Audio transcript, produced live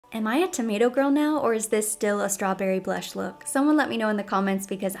Am I a tomato girl now, or is this still a strawberry blush look? Someone let me know in the comments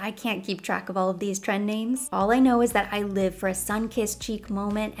because I can't keep track of all of these trend names. All I know is that I live for a sun-kissed cheek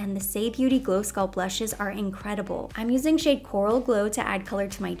moment, and the Saie Beauty Glow Sculpt blushes are incredible. I'm using shade Coral Glow to add color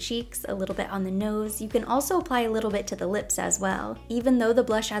to my cheeks, a little bit on the nose. You can also apply a little bit to the lips as well. Even though the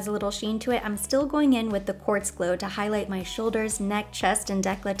blush has a little sheen to it, I'm still going in with the Quartz Glow to highlight my shoulders, neck, chest, and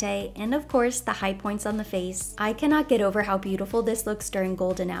décolleté, and of course the high points on the face. I cannot get over how beautiful this looks during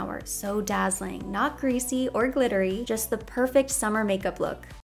golden hour. So dazzling, not greasy or glittery, just the perfect summer makeup look.